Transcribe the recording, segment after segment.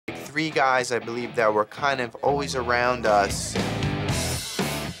three guys, I believe, that were kind of always around us.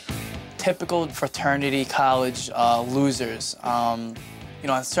 Typical fraternity college losers. You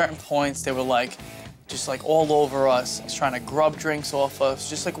know, at certain points, they were like, just like all over us, trying to grub drinks off us,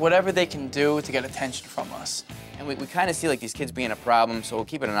 just like whatever they can do to get attention from us. And we kind of see like these kids being a problem, so we're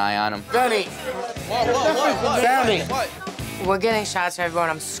keeping an eye on them. Vinny! What? Sammy! What? We're getting shots for everyone.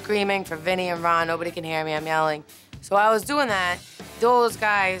 I'm screaming for Vinny and Ron. Nobody can hear me. I'm yelling. So while I was doing that, those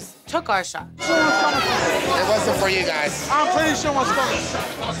guys took our shot. It wasn't for you guys. I'm pretty sure what's coming.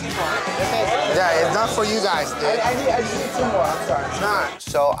 Yeah, it's not for you guys, dude. I need two more. I'm sorry. It's not.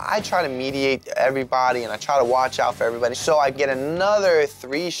 So I try to mediate everybody, and I try to watch out for everybody. So I get another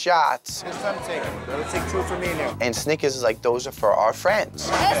 3 shots. It's time to take them. It'll take 2 for me now. And Snickers is like, those are for our friends.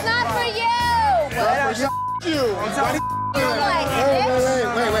 It's not for you! You!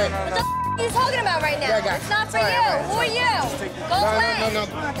 Wait. Wait. What the are you talking about right now? Yeah, guys. It's not for you. Who are you? Go play. No.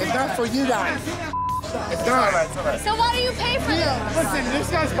 It's not for you guys. It's not. So why do you pay for them? Listen, this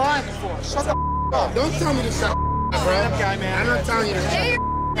guy's buying before. Shut the up. Don't tell me to shut up, bro. guy, man. I'm not telling you to shut up. Get your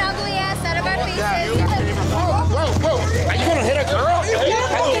ugly ass out of our faces. Whoa. Are you gonna hit a girl?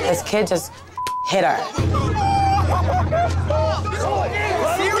 This kid just hit her.